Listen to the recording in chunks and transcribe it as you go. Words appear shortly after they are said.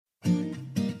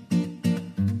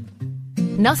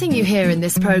Nothing you hear in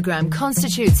this programme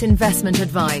constitutes investment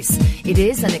advice. It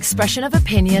is an expression of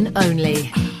opinion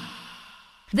only.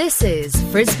 This is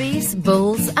Frisbees,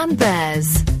 Bulls and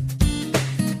Bears.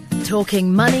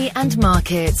 Talking money and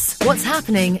markets, what's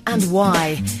happening and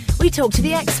why. We talk to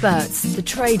the experts, the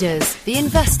traders, the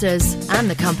investors and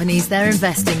the companies they're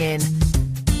investing in.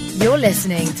 You're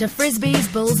listening to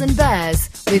Frisbees, Bulls and Bears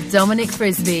with Dominic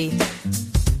Frisby.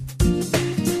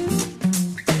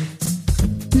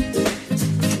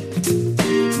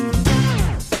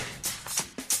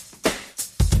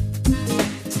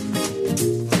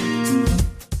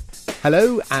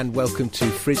 Hello and welcome to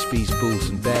Frisbees, Bulls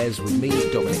and Bears with me,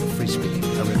 Dominic Frisby.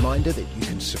 A reminder that you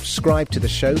can subscribe to the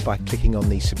show by clicking on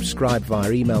the subscribe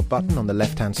via email button on the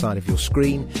left-hand side of your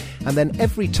screen, and then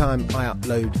every time I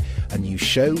upload a new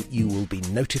show, you will be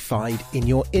notified in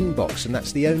your inbox, and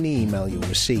that's the only email you'll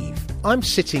receive. I'm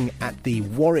sitting at the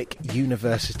Warwick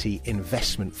University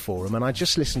Investment Forum, and I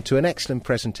just listened to an excellent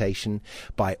presentation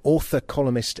by author,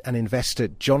 columnist and investor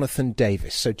Jonathan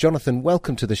Davis. So Jonathan,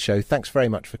 welcome to the show. Thanks very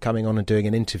much for coming on and doing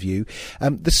an interview.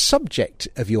 The subject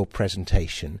of your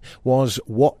presentation was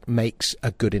what makes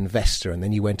a good investor, and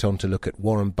then you went on to look at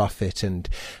Warren Buffett and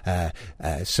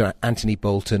Sir Anthony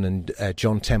Bolton and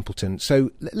John Templeton.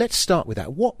 So let's start with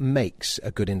that. What makes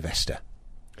a good investor?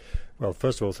 Well,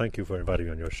 first of all, thank you for inviting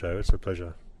me on your show. It's a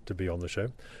pleasure to be on the show.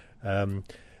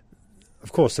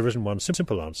 Of course, there isn't one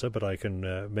simple answer, but I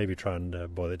can maybe try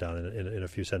and boil it down in a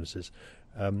few sentences.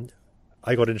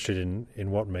 I got interested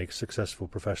in what makes successful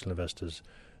professional investors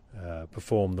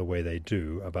perform the way they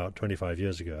do about 25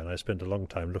 years ago, and I spent a long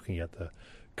time looking at the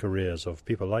careers of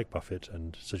people like Buffett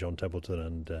and Sir John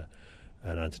Templeton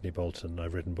and Anthony Bolton.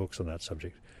 I've written books on that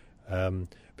subject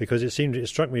because it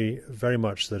struck me very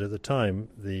much that at the time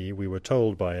we were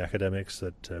told by academics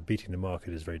that beating the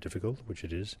market is very difficult, which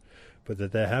it is, but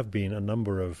that there have been a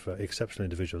number of exceptional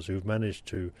individuals who've managed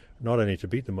to not only to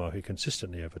beat the market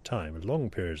consistently over time, long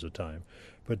periods of time,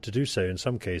 but to do so in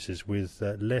some cases with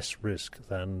less risk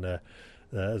than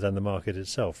the market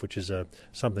itself, which is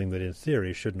something that in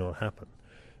theory should not happen.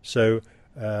 So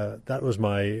that was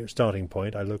my starting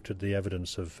point. I looked at the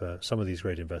evidence of some of these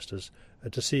great investors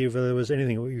to see if there was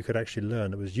anything you could actually learn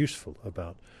that was useful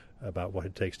about what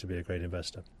it takes to be a great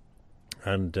investor.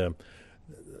 And a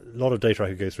lot of data I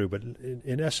could go through, but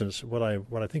in essence, what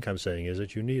I think I'm saying is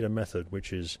that you need a method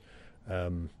which is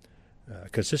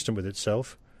consistent with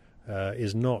itself,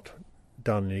 is not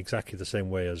done in exactly the same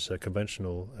way as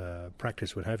conventional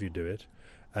practice would have you do it,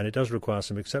 and it does require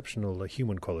some exceptional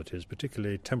human qualities,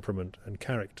 particularly temperament and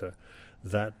character,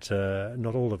 that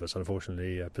not all of us,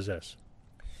 unfortunately, possess.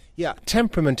 Yeah,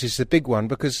 temperament is the big one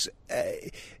because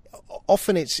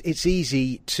often it's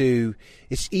easy to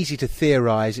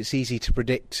theorize, it's easy to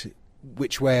predict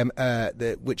which way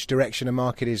which direction a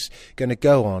market is going to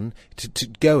go on to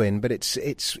go in, but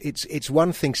it's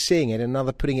one thing seeing it,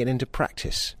 another putting it into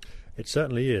practice. It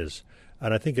certainly is,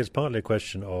 and I think it's partly a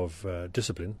question of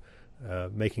discipline.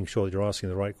 Making sure that you're asking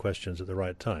the right questions at the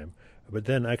right time, but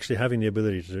then actually having the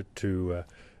ability to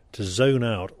zone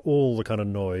out all the kind of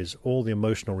noise, all the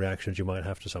emotional reactions you might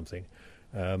have to something,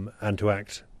 and to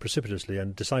act precipitously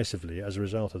and decisively as a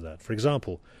result of that. For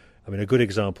example, a good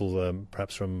example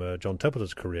perhaps from John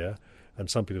Templeton's career, and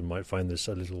some people might find this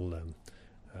a little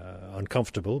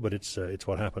uncomfortable, but it's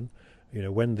what happened.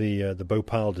 When the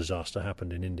Bhopal disaster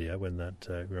happened in India, when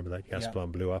remember that gas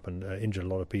plant blew up and injured a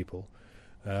lot of people.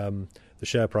 The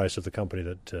share price of the company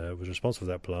that was responsible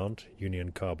for that plant,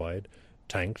 Union Carbide,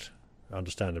 tanked.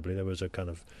 Understandably, there was a kind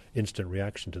of instant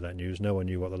reaction to that news. No one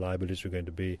knew what the liabilities were going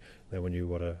to be. No one knew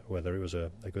whether it was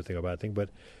a good thing or a bad thing. But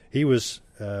he was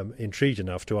intrigued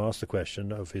enough to ask the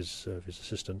question of his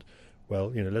assistant,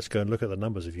 well, let's go and look at the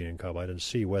numbers of Union Carbide and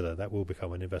see whether that will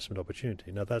become an investment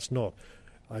opportunity. Now, that's not,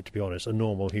 to be honest, a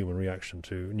normal human reaction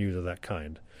to news of that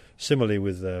kind. Similarly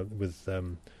with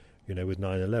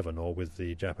 9/11 or with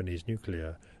the Japanese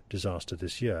nuclear disaster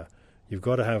this year, you've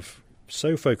got to have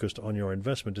so focused on your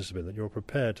investment discipline that you're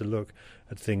prepared to look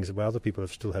at things where other people are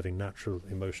still having natural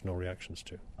emotional reactions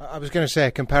to. I was going to say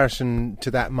a comparison to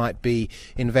that might be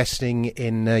investing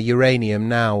in uranium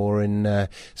now or in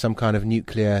some kind of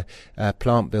nuclear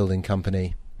plant building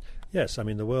company. Yes,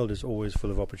 the world is always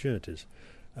full of opportunities.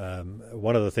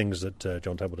 One of the things that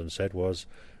John Templeton said was,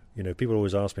 people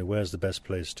always ask me, where's the best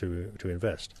place to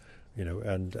invest?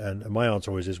 And my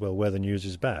answer always is, well, where the news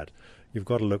is bad. You've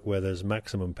got to look where there's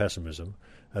maximum pessimism,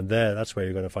 and that's where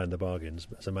you're going to find the bargains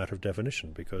as a matter of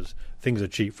definition, because things are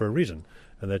cheap for a reason,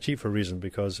 and they're cheap for a reason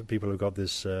because people have got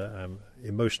this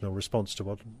emotional response to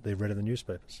what they've read in the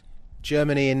newspapers.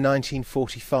 Germany in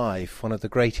 1945, one of the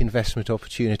great investment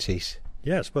opportunities.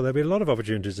 Yes, well, there'll be a lot of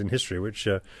opportunities in history which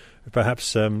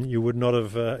perhaps you would not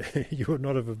have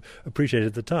appreciated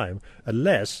at the time,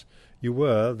 unless you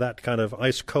were that kind of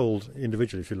ice cold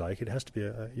individual, if you like. It has to be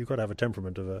you've got to have a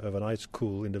temperament of an ice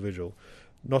cool individual,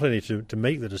 not only to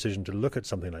make the decision to look at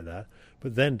something like that,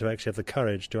 but then to actually have the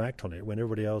courage to act on it when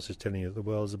everybody else is telling you that the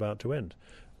world's about to end.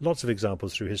 Lots of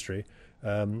examples through history.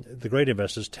 The great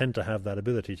investors tend to have that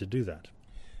ability to do that.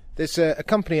 There's a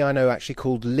company I know actually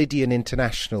called Lydian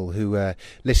International, who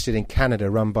listed in Canada,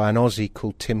 run by an Aussie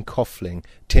called Tim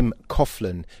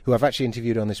Coughlin, who I've actually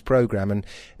interviewed on this programme. And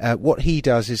what he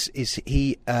does is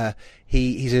he's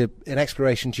an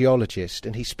exploration geologist,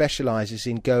 and he specialises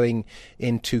in going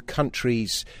into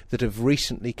countries that have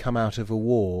recently come out of a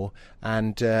war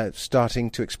and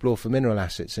starting to explore for mineral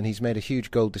assets. And he's made a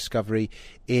huge gold discovery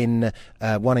in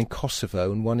one in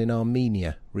Kosovo and one in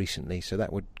Armenia recently. So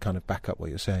that would kind of back up what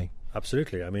you're saying.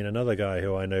 Absolutely. I mean, another guy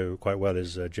who I know quite well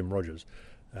is Jim Rogers,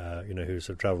 who sort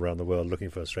of travelled around the world looking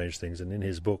for strange things. And in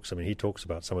his books, I mean, he talks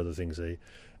about some of the things I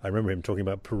remember him talking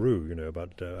about Peru,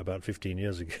 about 15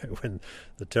 years ago when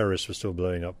the terrorists were still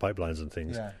blowing up pipelines and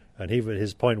things. Yeah. And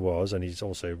his point was, and he's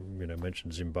also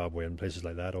mentioned Zimbabwe and places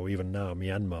like that, or even now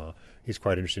Myanmar. He's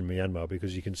quite interested in Myanmar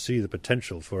because you can see the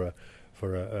potential for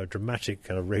a dramatic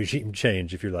kind of regime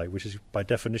change, if you like, which is by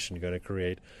definition going to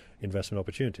create investment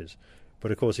opportunities.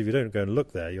 But of course, if you don't go and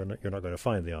look there, you're not going to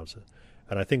find the answer.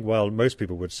 And I think while most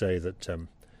people would say that,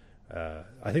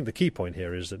 I think the key point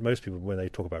here is that most people, when they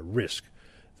talk about risk,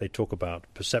 they talk about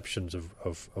perceptions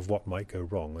of what might go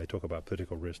wrong. They talk about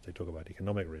political risk. They talk about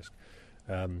economic risk.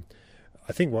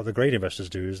 I think what the great investors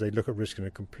do is they look at risk in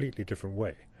a completely different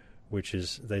way, which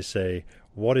is they say,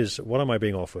 what am I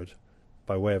being offered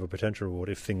by way of a potential reward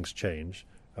if things change,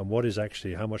 and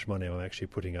how much money am I actually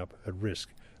putting up at risk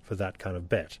for that kind of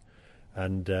bet?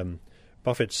 And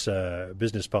Buffett's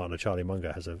business partner, Charlie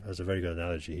Munger, has a very good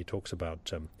analogy. He talks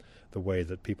about the way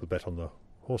that people bet on the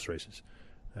horse races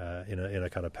in a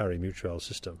kind of pari-mutuel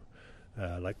system,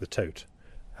 like the tote.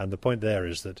 And the point there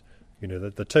is that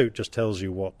the tote just tells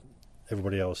you what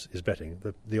everybody else is betting.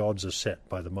 The odds are set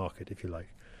by the market, if you like,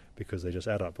 because they just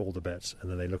add up all the bets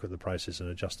and then they look at the prices and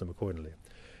adjust them accordingly.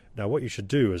 Now, what you should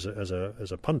do as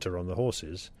a punter on the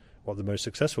horses, what the most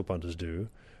successful punters do,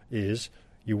 is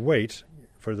you wait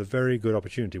for the very good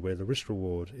opportunity where the risk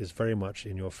reward is very much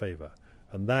in your favour.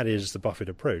 And that is the Buffett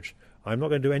approach. I'm not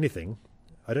going to do anything.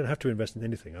 I don't have to invest in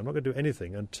anything. I'm not going to do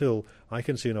anything until I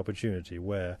can see an opportunity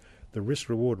where the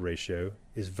risk-reward ratio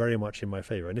is very much in my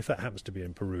favour. And if that happens to be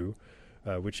in Peru,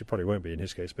 which it probably won't be in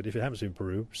his case, but if it happens to be in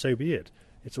Peru, so be it.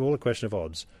 It's all a question of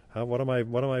odds. What am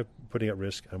I putting at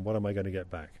risk, and what am I going to get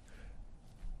back?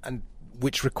 And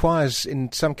which requires,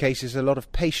 in some cases, a lot of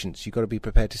patience. You've got to be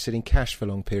prepared to sit in cash for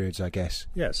long periods, I guess.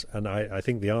 Yes, and I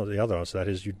think the other answer to that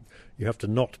is you have to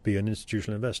not be an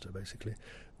institutional investor, basically,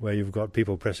 where you've got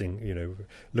people pressing,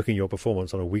 looking at your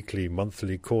performance on a weekly,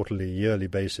 monthly, quarterly, yearly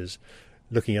basis,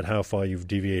 looking at how far you've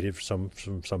deviated from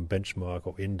some benchmark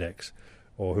or index,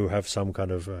 or who have some kind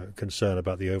of concern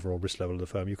about the overall risk level of the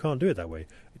firm. You can't do it that way.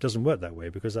 It doesn't work that way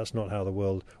because that's not how the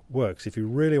world works. If you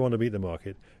really want to beat the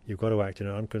market, you've got to act in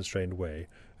an unconstrained way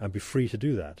and be free to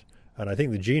do that. And I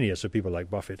think the genius of people like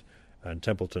Buffett and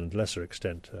Templeton, and to a lesser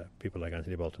extent people like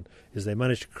Anthony Bolton, is they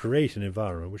manage to create an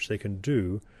environment which they can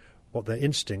do what their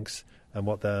instincts and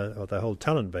what their whole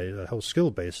talent base, their whole skill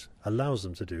base allows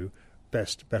them to do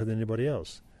better than anybody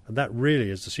else. And that really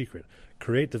is the secret.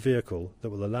 Create the vehicle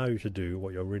that will allow you to do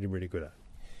what you're really, really good at.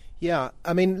 Yeah,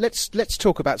 I mean, let's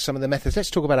talk about some of the methods. Let's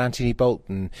talk about Anthony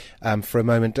Bolton for a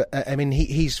moment. I mean,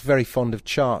 he's very fond of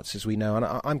charts, as we know, and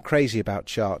I'm crazy about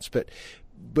charts,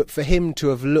 but for him to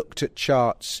have looked at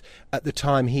charts at the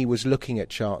time he was looking at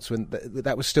charts, when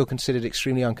that was still considered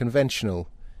extremely unconventional.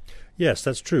 Yes,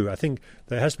 that's true. I think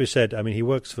there has to be said. I mean, he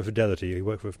works for Fidelity. He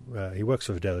works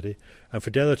for Fidelity, and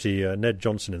Fidelity. Ned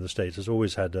Johnson in the States has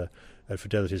always had at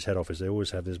Fidelity's head office. They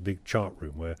always have this big chart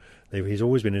room where he's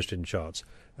always been interested in charts.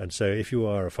 And so, if you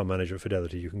are a fund manager at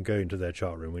Fidelity, you can go into their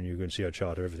chart room and you can see a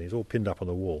chart of everything. It's all pinned up on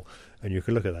the wall, and you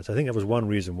can look at that. So I think that was one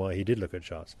reason why he did look at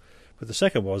charts. But the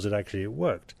second was that actually it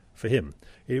worked for him.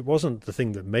 It wasn't the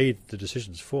thing that made the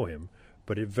decisions for him,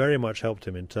 but it very much helped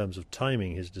him in terms of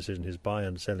timing his decision, his buy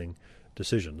and selling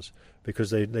decisions,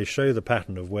 because they show the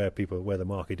pattern of where the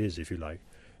market is, if you like,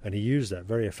 and he used that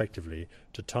very effectively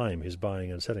to time his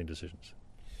buying and selling decisions.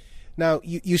 Now,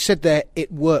 you said there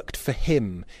it worked for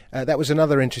him. That was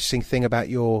another interesting thing about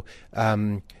your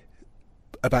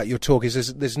about your talk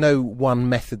is there's no one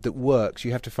method that works.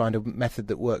 You have to find a method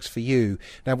that works for you.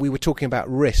 Now, we were talking about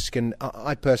risk, and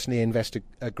I personally invest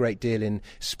a great deal in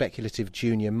speculative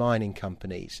junior mining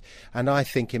companies. And I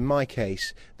think in my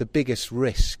case, the biggest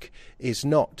risk is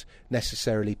not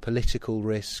necessarily political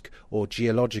risk or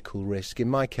geological risk. In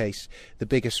my case, the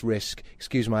biggest risk,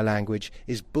 excuse my language,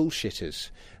 is bullshitters.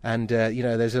 And,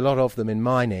 there's a lot of them in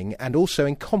mining, and also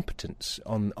incompetence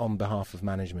on behalf of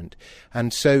management.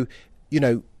 And so,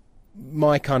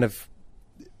 my kind of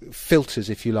filters,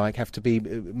 if you like, have to be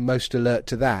most alert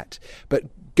to that. But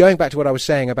going back to what I was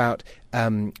saying about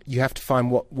you have to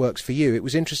find what works for you, it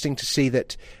was interesting to see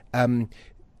that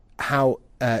how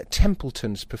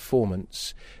Templeton's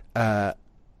performance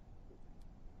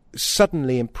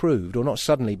suddenly improved, or not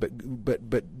suddenly,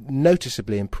 but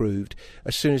noticeably improved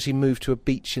as soon as he moved to a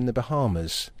beach in the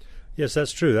Bahamas. Yes,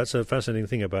 that's true. That's a fascinating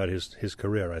thing about his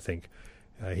career, I think.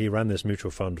 He ran this mutual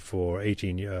fund for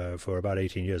about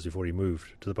 18 years before he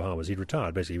moved to the Bahamas. He'd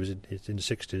retired, basically. He was in his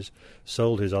 60s,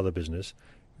 sold his other business,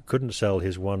 couldn't sell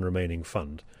his one remaining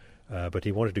fund, but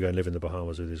he wanted to go and live in the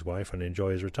Bahamas with his wife and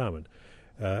enjoy his retirement.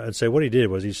 And so what he did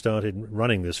was he started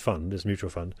running this fund, this mutual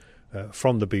fund,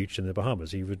 from the beach in the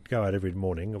Bahamas. He would go out every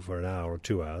morning for an hour or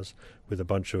 2 hours with a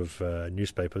bunch of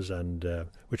newspapers, and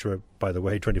which were, by the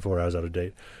way, 24 hours out of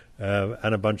date,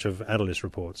 and a bunch of analyst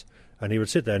reports. And he would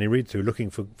sit there and he'd read through looking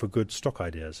for good stock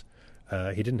ideas.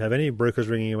 He didn't have any brokers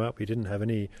ringing him up. He didn't have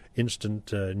any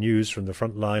instant news from the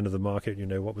front line of the market,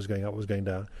 what was going up, what was going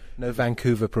down. No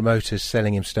Vancouver promoters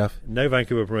selling him stuff. No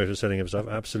Vancouver promoters selling him stuff,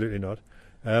 absolutely not.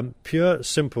 Pure,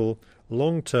 simple,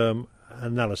 long-term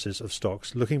analysis of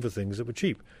stocks, looking for things that were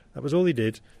cheap. That was all he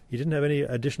did. He didn't have any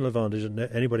additional advantage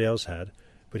that anybody else had,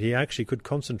 but he actually could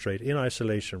concentrate in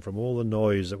isolation from all the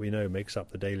noise that we know makes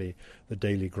up the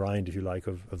daily grind, if you like,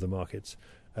 of the markets.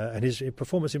 And his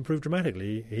performance improved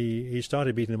dramatically. He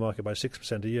started beating the market by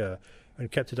 6% a year and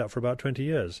kept it up for about 20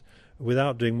 years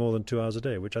without doing more than 2 hours a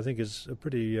day, which I think is a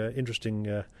pretty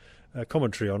interesting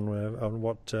commentary on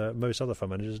what most other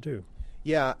fund managers do.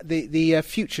 Yeah, the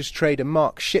futures trader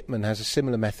Mark Shipman has a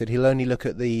similar method. He'll only look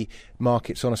at the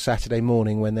markets on a Saturday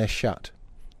morning when they're shut,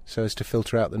 so as to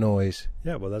filter out the noise.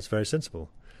 Yeah, well, that's very sensible.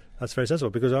 That's very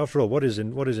sensible, because after all, what is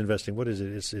investing? What is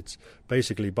it? It's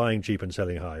basically buying cheap and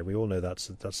selling high. We all know that's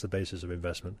the basis of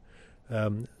investment.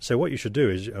 So what you should do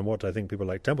is, and what I think people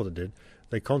like Templeton did,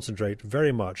 they concentrate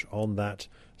very much on that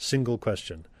single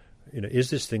question.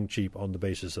 Is this thing cheap on the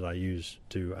basis that I use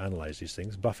to analyze these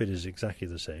things? Buffett is exactly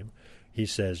the same. He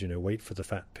says, wait for the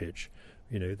fat pitch.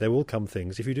 There will come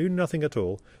things. If you do nothing at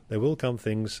all, there will come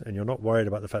things, and you're not worried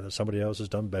about the fact that somebody else has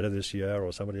done better this year,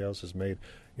 or somebody else has made,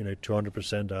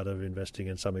 200% out of investing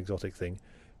in some exotic thing.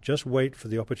 Just wait for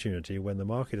the opportunity when the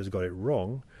market has got it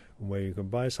wrong, where you can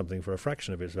buy something for a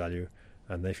fraction of its value.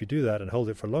 And if you do that and hold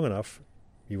it for long enough,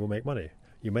 you will make money.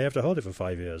 You may have to hold it for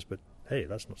 5 years, but hey,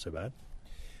 that's not so bad.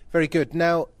 Very good.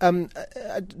 Now,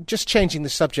 just changing the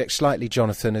subject slightly,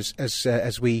 Jonathan,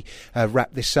 as we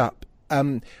wrap this up,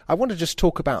 I want to just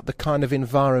talk about the kind of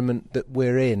environment that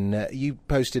we're in. You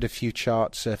posted a few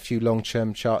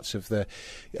long-term charts of the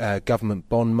government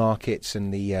bond markets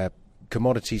and the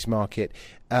commodities market.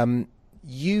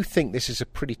 You think this is a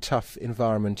pretty tough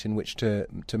environment in which to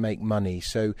make money.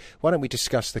 So why don't we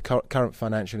discuss the current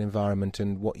financial environment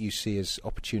and what you see as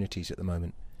opportunities at the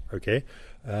moment? Okay.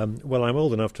 Well, I'm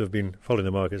old enough to have been following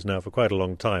the markets now for quite a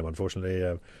long time,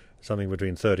 unfortunately, something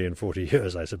between 30 and 40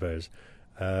 years, I suppose.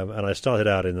 And I started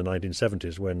out in the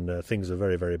 1970s when things were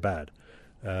very, very bad.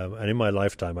 And in my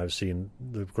lifetime, I've seen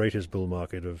the greatest bull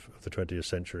market of the 20th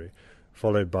century,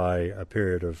 followed by a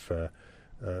period of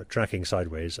tracking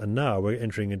sideways. And now we're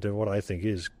entering into what I think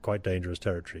is quite dangerous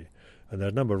territory. And there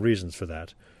are a number of reasons for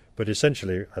that. But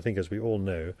essentially, I think, as we all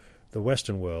know, the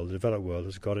Western world, the developed world,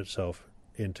 has got itself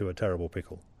into a terrible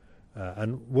pickle.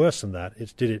 And worse than that,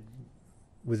 it did it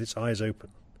with its eyes open.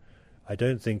 I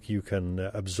don't think you can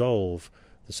absolve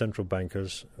the central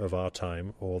bankers of our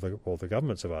time or the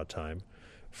governments of our time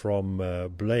from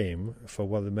blame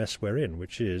for the mess we're in,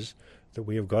 which is that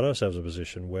we have got ourselves in a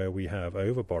position where we have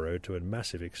over-borrowed to a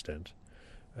massive extent,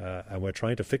 and we're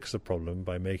trying to fix the problem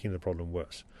by making the problem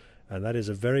worse. And that is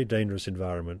a very dangerous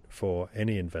environment for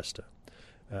any investor.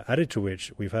 Added to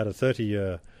which, we've had a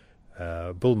 30-year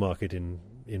bull market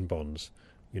in bonds.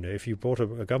 If you bought a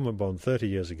government bond 30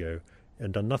 years ago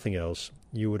and done nothing else,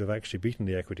 you would have actually beaten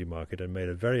the equity market and made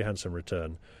a very handsome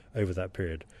return over that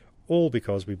period, all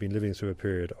because we've been living through a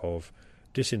period of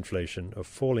disinflation, of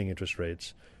falling interest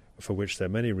rates, for which there are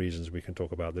many reasons. We can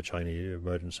talk about the Chinese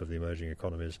emergence of the emerging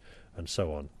economies and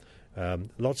so on.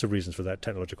 Lots of reasons for that,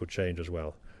 technological change as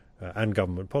well. and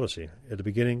government policy. At the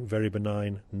beginning, very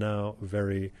benign, now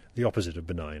very the opposite of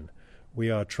benign. We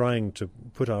are trying to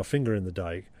put our finger in the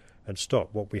dike and stop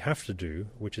what we have to do,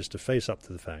 which is to face up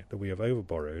to the fact that we have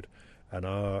overborrowed, and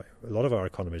a lot of our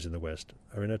economies in the West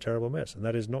are in a terrible mess, and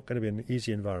that is not going to be an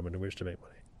easy environment in which to make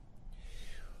money.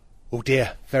 Oh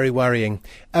dear, very worrying.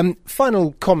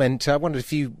 Final comment, I wondered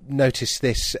if you noticed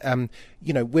this.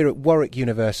 We're at Warwick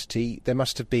University. There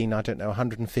must have been,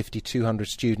 150, 200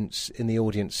 students in the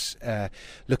audience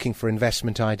looking for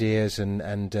investment ideas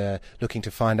and looking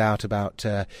to find out about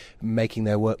making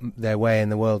their way in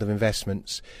the world of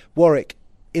investments. Warwick,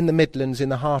 in the Midlands, in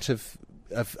the heart of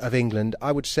England,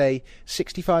 I would say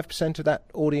 65% of that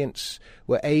audience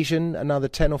were Asian, another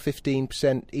 10 or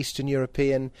 15% Eastern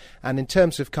European, and in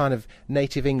terms of kind of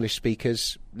native English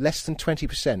speakers, less than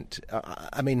 20%.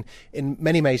 I mean, in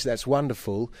many ways that's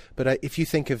wonderful, but if you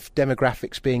think of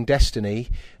demographics being destiny,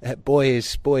 boy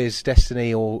is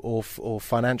destiny or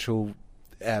financial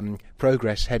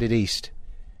progress headed east.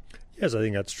 Yes, I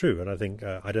think that's true, and I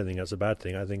don't think that's a bad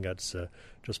thing. I think that's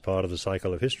just part of the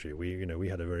cycle of history. We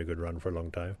had a very good run for a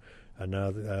long time, and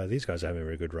now these guys are having a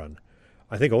very good run.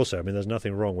 I think also, there's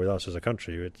nothing wrong with us as a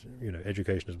country.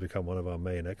 Education has become one of our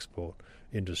main export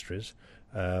industries,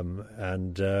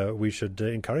 and we should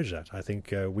encourage that. I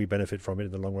think we benefit from it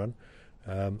in the long run.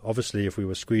 Obviously, if we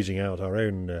were squeezing out our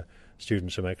own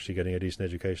students from actually getting a decent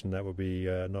education, that would be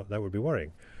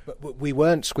worrying. But we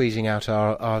weren't squeezing out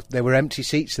our. There were empty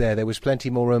seats there. There was plenty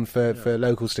more room for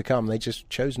locals to come. They just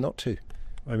chose not to.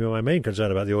 My main concern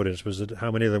about the audience was that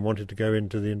how many of them wanted to go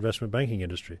into the investment banking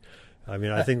industry.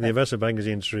 I think the investment banking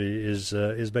industry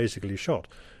is basically shot.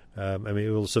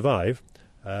 It will survive,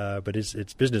 but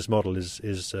its business model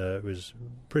was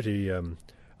pretty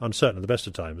uncertain at the best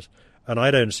of times, and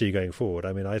I don't see going forward.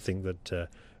 I think that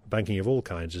banking of all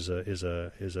kinds is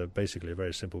basically a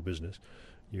very simple business.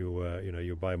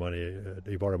 You buy money,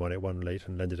 you borrow money at one rate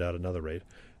and lend it out at another rate,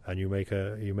 and you make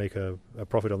a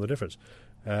profit on the difference.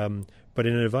 But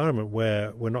in an environment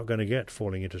where we're not going to get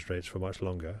falling interest rates for much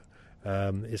longer,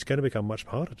 it's going to become much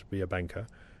harder to be a banker.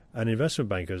 And investment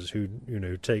bankers who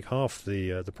take half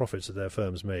the profits that their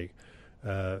firms make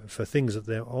for things that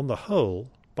they're on the whole,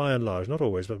 by and large, not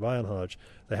always, but by and large,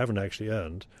 they haven't actually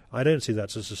earned. I don't see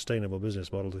that's a sustainable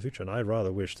business model for the future, and I rather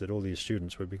wish that all these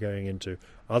students would be going into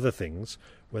other things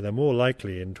where they're more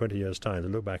likely in 20 years' time to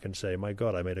look back and say, my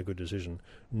God, I made a good decision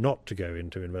not to go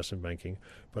into investment banking,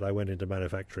 but I went into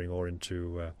manufacturing or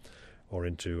into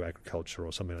agriculture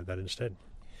or something like that instead.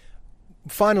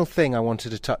 Final thing I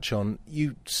wanted to touch on,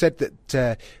 you said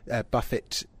that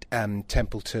Buffett,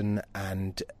 Templeton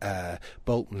and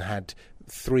Bolton had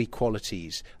three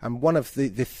qualities, and one of the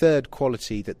third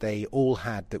quality that they all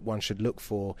had that one should look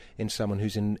for in someone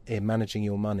who's in managing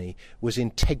your money was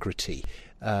integrity.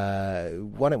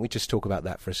 Why don't we just talk about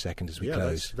that for a second as we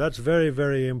close? That's very,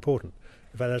 very important.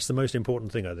 In fact, that's the most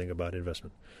important thing I think about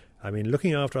investment.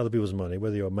 Looking after other people's money,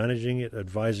 whether you're managing it,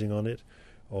 advising on it,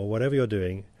 or whatever you're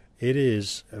doing, it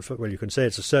is, you can say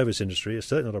it's a service industry. It's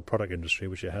certainly not a product industry,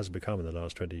 which it has become in the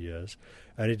last 20 years,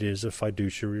 and it is a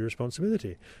fiduciary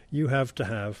responsibility. You have to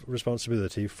have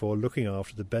responsibility for looking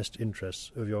after the best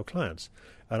interests of your clients.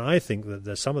 And I think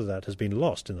that some of that has been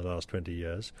lost in the last 20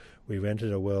 years. We've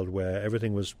entered a world where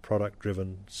everything was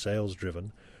product-driven,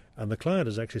 sales-driven, and the client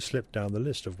has actually slipped down the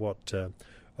list of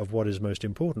what is most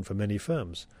important for many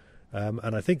firms.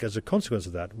 And I think as a consequence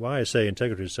of that, why I say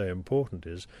integrity is so important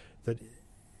is that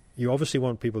you obviously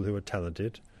want people who are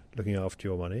talented, looking after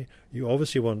your money. You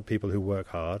obviously want people who work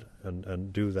hard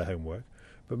and do their homework.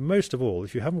 But most of all,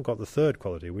 if you haven't got the third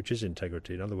quality, which is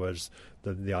integrity, in other words,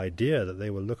 the idea that they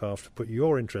will look after, put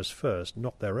your interests first,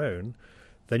 not their own,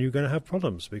 then you're going to have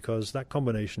problems, because that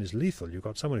combination is lethal. You've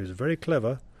got someone who's very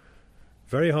clever,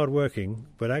 very hard-working,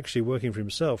 but actually working for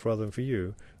himself rather than for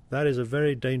you. That is a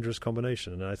very dangerous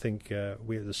combination, and I think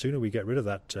the sooner we get rid of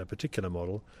that particular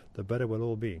model, the better we'll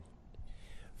all be.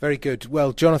 Very good.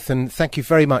 Well, Jonathan, thank you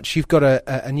very much. You've got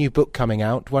a new book coming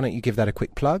out. Why don't you give that a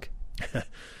quick plug?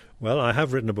 Well, I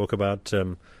have written a book about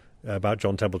John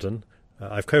Templeton.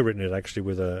 I've co-written it actually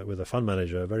with a fund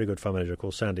manager, a very good fund manager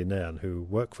called Sandy Nairn, who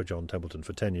worked for John Templeton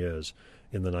for 10 years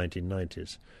in the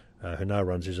 1990s, who now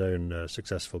runs his own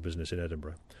successful business in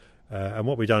Edinburgh. And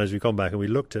what we've done is we've gone back and we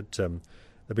looked at there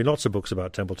have been lots of books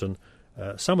about Templeton.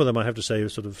 Some of them, I have to say, are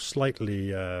sort of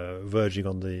slightly verging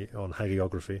on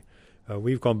hagiography.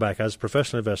 We've gone back as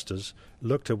professional investors,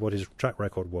 looked at what his track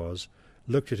record was,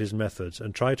 looked at his methods,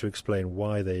 and tried to explain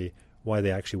why they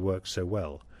actually work so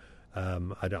well.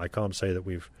 I can't say that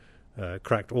we've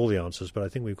cracked all the answers, but I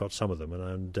think we've got some of them,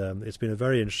 and it's been a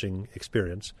very interesting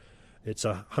experience. It's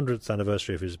a 100th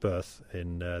anniversary of his birth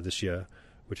in this year,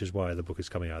 which is why the book is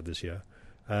coming out this year.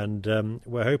 And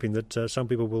we're hoping that some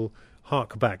people will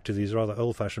hark back to these rather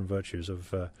old-fashioned virtues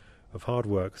of hard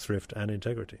work, thrift, and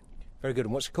integrity. Very good.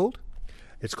 And what's it called?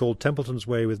 It's called Templeton's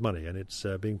Way with Money, and it's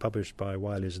being published by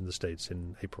Wiley's in the States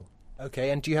in April. Okay,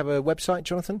 and do you have a website,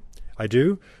 Jonathan? I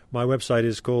do. My website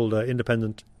is called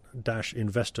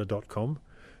independent-investor.com,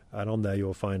 and on there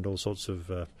you'll find all sorts of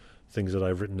things that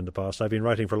I've written in the past. I've been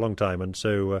writing for a long time, and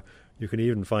so you can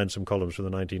even find some columns from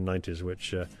the 1990s,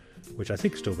 which I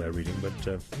think still bear reading, but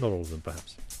not all of them,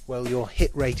 perhaps. Well, your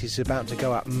hit rate is about to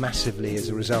go up massively as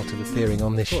a result of appearing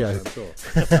on this show. I'm sure.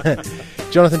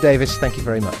 Jonathan Davis, thank you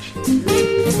very much.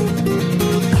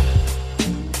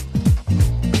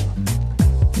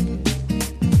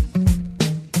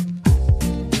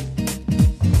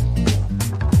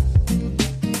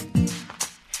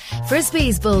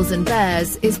 Frisbee's Bulls and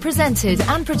Bears is presented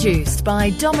and produced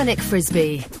by Dominic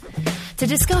Frisby. To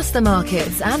discuss the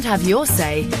markets and have your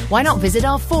say, why not visit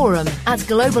our forum at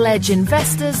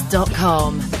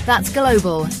globaledgeinvestors.com. That's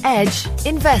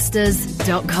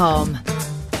globaledgeinvestors.com.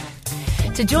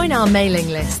 To join our mailing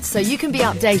list so you can be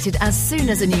updated as soon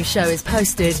as a new show is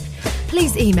posted,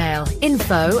 please email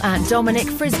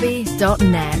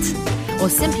info@dominicfrisby.net or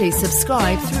simply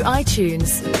subscribe through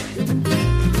iTunes.